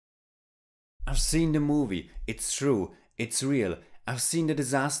I've seen the movie. It's true. It's real. I've seen The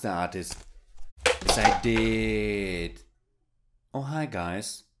Disaster Artist. Yes, I did. Oh, hi,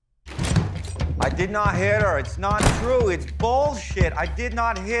 guys. I did not hit her. It's not true. It's bullshit. I did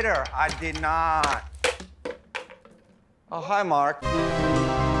not hit her. I did not. Oh, hi, Mark.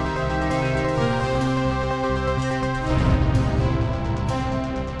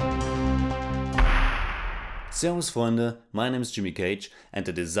 Servus Freunde, my name is Jimmy Cage and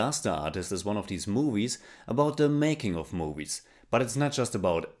The Disaster Artist is one of these movies about the making of movies. But it's not just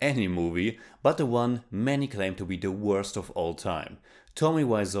about any movie, but the one many claim to be the worst of all time. Tommy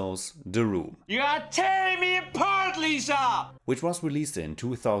Wiseau's The Room. You are tearing me apart, Lisa! Which was released in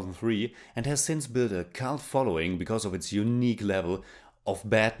 2003 and has since built a cult following because of its unique level of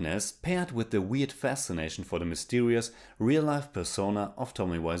badness paired with the weird fascination for the mysterious, real-life persona of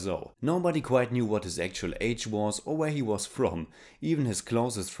Tommy Wiseau. Nobody quite knew what his actual age was or where he was from. Even his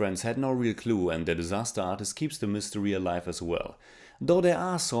closest friends had no real clue, and The Disaster Artist keeps the mystery alive as well. Though there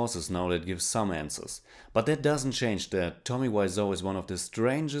are sources now that give some answers. But that doesn't change that Tommy Wiseau is one of the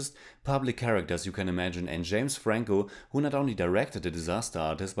strangest public characters you can imagine, and James Franco, who not only directed The Disaster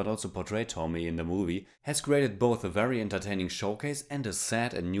Artist but also portrayed Tommy in the movie, has created both a very entertaining showcase and a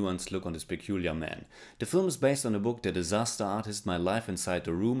sad and nuanced look on this peculiar man. The film is based on the book The Disaster Artist, My Life Inside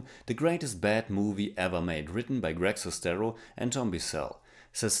the Room, the greatest bad movie ever made, written by Greg Sestero and Tom Bissell.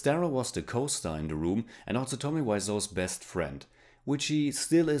 Sestero was the co-star in The Room and also Tommy Wiseau's best friend, which he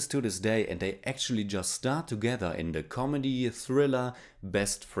still is to this day, and they actually just starred together in the comedy thriller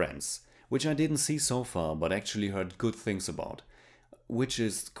Best Friends, which I didn't see so far but actually heard good things about. Which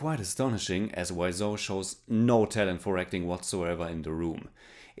is quite astonishing, as Wiseau shows no talent for acting whatsoever in The Room.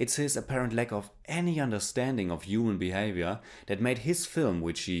 It's his apparent lack of any understanding of human behavior that made his film,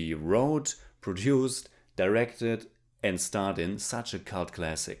 which he wrote, produced, directed and starred in, such a cult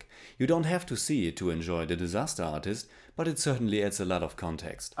classic. You don't have to see it to enjoy The Disaster Artist, but it certainly adds a lot of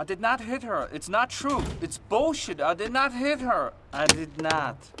context. I did not hit her. It's not true. It's bullshit. I did not hit her. I did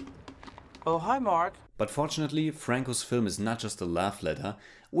not. Oh, hi, Mark. But fortunately, Franco's film is not just a love letter,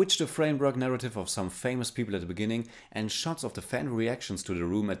 which the framework narrative of some famous people at the beginning and shots of the fan reactions to The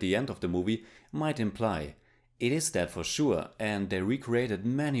Room at the end of the movie might imply. It is that for sure, and they recreated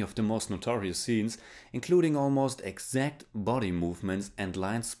many of the most notorious scenes, including almost exact body movements and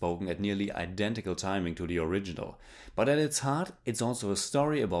lines spoken at nearly identical timing to the original. But at its heart, it's also a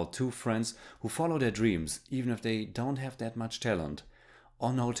story about two friends who follow their dreams, even if they don't have that much talent.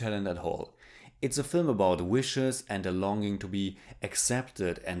 Or no talent at all. It's a film about wishes and a longing to be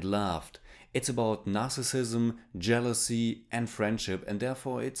accepted and loved. It's about narcissism, jealousy and friendship, and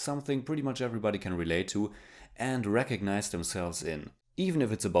therefore it's something pretty much everybody can relate to and recognize themselves in. Even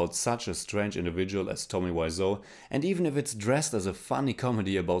if it's about such a strange individual as Tommy Wiseau, and even if it's dressed as a funny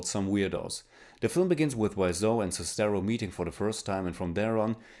comedy about some weirdos. The film begins with Wiseau and Sestero meeting for the first time, and from there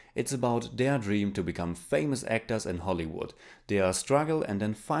on, it's about their dream to become famous actors in Hollywood, their struggle, and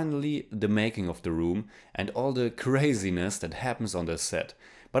then finally the making of The Room and all the craziness that happens on the set,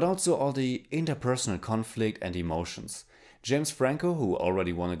 but also all the interpersonal conflict and emotions. James Franco, who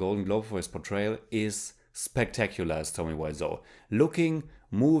already won a Golden Globe for his portrayal, is spectacular as Tommy Wiseau, looking,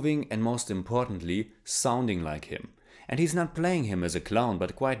 moving and most importantly, sounding like him. And he's not playing him as a clown,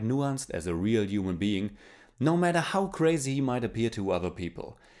 but quite nuanced as a real human being, no matter how crazy he might appear to other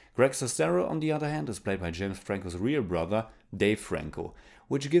people. Greg Sestero, on the other hand, is played by James Franco's real brother, Dave Franco,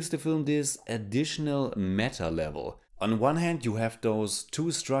 which gives the film this additional meta level. On one hand, you have those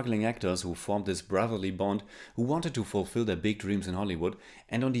two struggling actors who formed this brotherly bond, who wanted to fulfill their big dreams in Hollywood,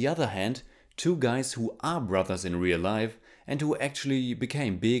 and on the other hand, two guys who are brothers in real life and who actually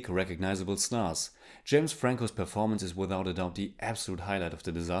became big, recognizable stars. James Franco's performance is without a doubt the absolute highlight of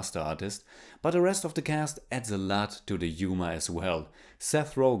The Disaster Artist, but the rest of the cast adds a lot to the humor as well.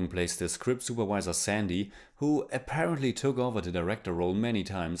 Seth Rogen plays the script supervisor Sandy, who apparently took over the director role many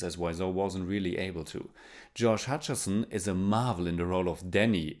times as Wiseau wasn't really able to. Josh Hutcherson is a marvel in the role of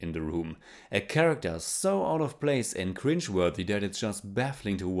Danny in The Room, a character so out of place and cringeworthy that it's just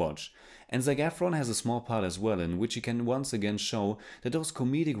baffling to watch. And Zac Efron has a small part as well, in which he can once again show that those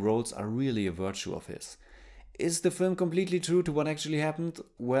comedic roles are really a virtue of his. Is the film completely true to what actually happened?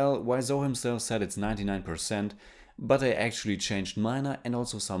 Well, Wiseau himself said it's 99%, but they actually changed minor and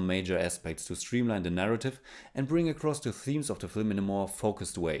also some major aspects to streamline the narrative and bring across the themes of the film in a more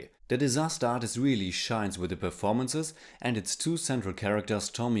focused way. The Disaster Artist really shines with the performances and its two central characters,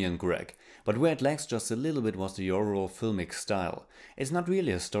 Tommy and Greg, but where it lacks just a little bit was the overall filmic style. It's not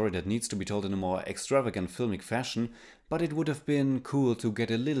really a story that needs to be told in a more extravagant filmic fashion, but it would have been cool to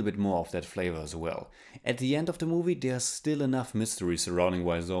get a little bit more of that flavor as well. At the end of the movie there's still enough mystery surrounding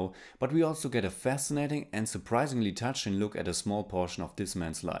Wiseau, but we also get a fascinating and surprisingly touching look at a small portion of this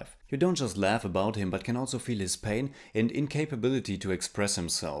man's life. You don't just laugh about him but can also feel his pain and incapability to express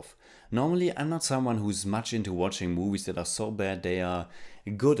himself. Normally I'm not someone who's much into watching movies that are so bad they are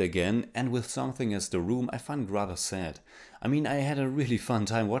good again, and with something as The Room I find it rather sad. I mean, I had a really fun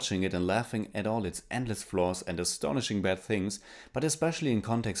time watching it and laughing at all its endless flaws and astonishing bad things, but especially in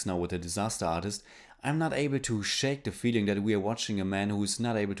context now with The Disaster Artist, I'm not able to shake the feeling that we are watching a man who is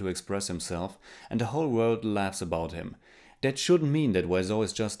not able to express himself and the whole world laughs about him. That shouldn't mean that Wiseau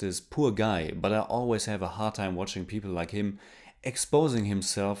is just this poor guy, but I always have a hard time watching people like him exposing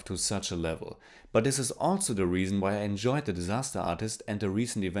himself to such a level. But this is also the reason why I enjoyed The Disaster Artist and the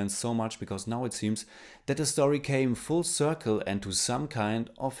recent events so much, because now it seems that the story came full circle and to some kind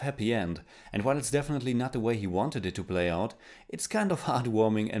of happy end. And while it's definitely not the way he wanted it to play out, it's kind of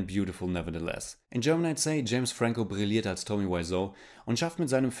heartwarming and beautiful nevertheless. In German I'd say James Franco brilliert als Tommy Wiseau und schafft mit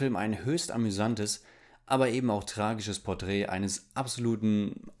seinem Film ein höchst amüsantes, aber eben auch tragisches Porträt eines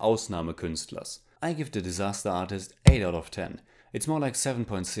absoluten Ausnahmekünstlers. I give The Disaster Artist 8 out of 10. It's more like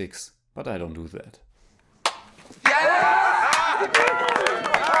 7.6, but I don't do that.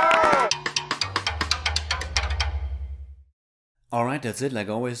 Alright, that's it. Like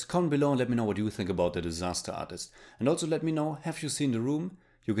always, comment below and let me know what you think about The Disaster Artist. And also let me know, have you seen The Room?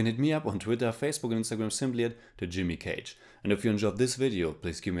 You can hit me up on Twitter, Facebook and Instagram simply at TheJimmyCage. And if you enjoyed this video,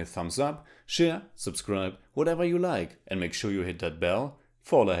 please give me a thumbs up, share, subscribe, whatever you like. And make sure you hit that bell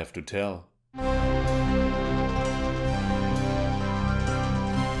for all I have to tell.